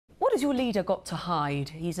has your leader got to hide?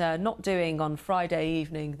 He's not doing on Friday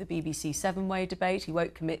evening the BBC Seven-Way debate. He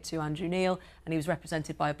won't commit to Andrew Neil, and he was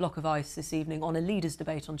represented by a block of ice this evening on a leaders'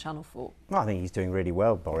 debate on Channel 4. Well, I think he's doing really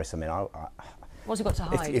well, Boris. I mean, What's he got to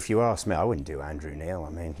hide? If you ask me, I wouldn't do Andrew Neil. I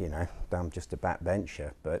mean, you know, I'm just a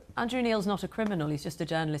backbencher, but... Andrew Neil's not a criminal, he's just a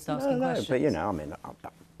journalist asking questions. But, you know, I mean,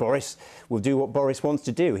 Boris will do what Boris wants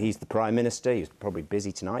to do. He's the Prime Minister. He's probably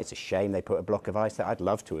busy tonight. It's a shame they put a block of ice there. I'd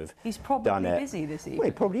love to have He's probably busy this evening. Well,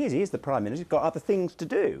 he probably is. He is the Prime Minister. He's got other things to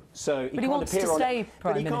do. So but he wants to stay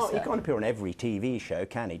Prime Minister. He can't appear on every TV show,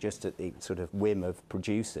 can he? Just at the sort of whim of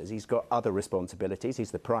producers. He's got other responsibilities. He's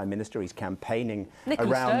the Prime Minister. He's campaigning around the country.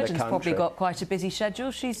 Nicola Sturgeon's probably got quite a busy schedule.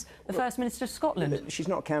 She's the First Minister of Scotland. She's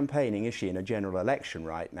not campaigning, is she, in a general election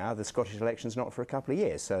right now? The Scottish election's not for a couple of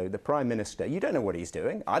years. So the Prime Minister, you don't know what he's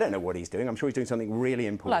doing. I don't know what he's doing. I'm sure he's doing something really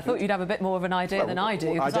important. Well, I thought you'd have a bit more of an idea than I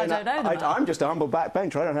do, because I don't know the man. I'm just a humble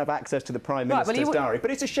backbencher. I don't have access to the Prime Minister's diary.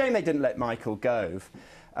 But it's a shame they didn't let Michael Gove.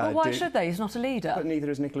 Well, why should they? He's not a leader. But neither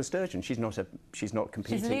is Nicola Sturgeon. She's not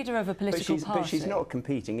competing. She's the leader of a political party. But she's not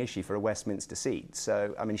competing, is she, for a Westminster seat?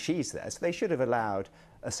 So, I mean, she's there. So they should have allowed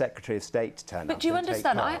a Secretary of State to turn up. But do you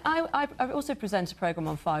understand? I also present a programme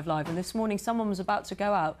on 5 Live, and this morning someone was about to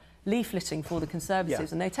go out leafleting for the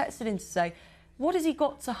Conservatives, and they texted in to say, what has he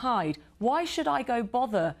got to hide? Why should I go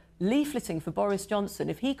bother leafleting for Boris Johnson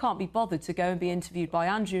if he can't be bothered to go and be interviewed by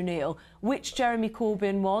Andrew Neil, which Jeremy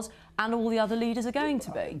Corbyn was, and all the other leaders are going to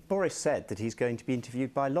be? Boris said that he's going to be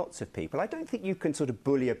interviewed by lots of people. I don't think you can sort of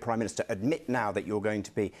bully a Prime Minister. Admit now that you're going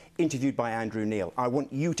to be interviewed by Andrew Neil. I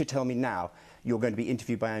want you to tell me now you're going to be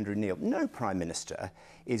interviewed by Andrew Neil. No Prime Minister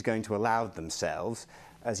is going to allow themselves,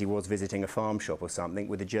 as he was visiting a farm shop or something,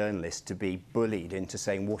 with a journalist, to be bullied into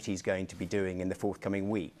saying what he's going to be doing in the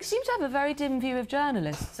forthcoming weeks. You seem to have a very dim view of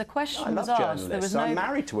journalists. A question was asked. There was I'm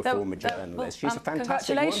married to a former journalist. She's a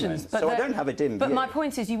fantastic woman. So I don't have a dim view. But my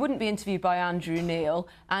point is, you wouldn't be interviewed by Andrew Neil,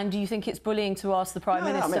 and do you think it's bullying to ask the Prime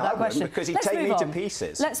Minister that question? Because he'd take me to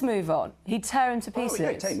pieces. Let's move on. He'd tear him to pieces. Well,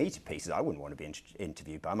 he don't take me to pieces. I wouldn't want to be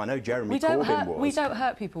interviewed by him. I know Jeremy Corbyn was. We don't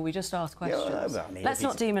hurt people. We just ask questions. Yeah, I mean, let's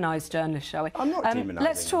not demonise journalists, shall we? I'm not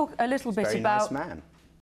demonising. Let's talk a little bit about... He's a very nice man.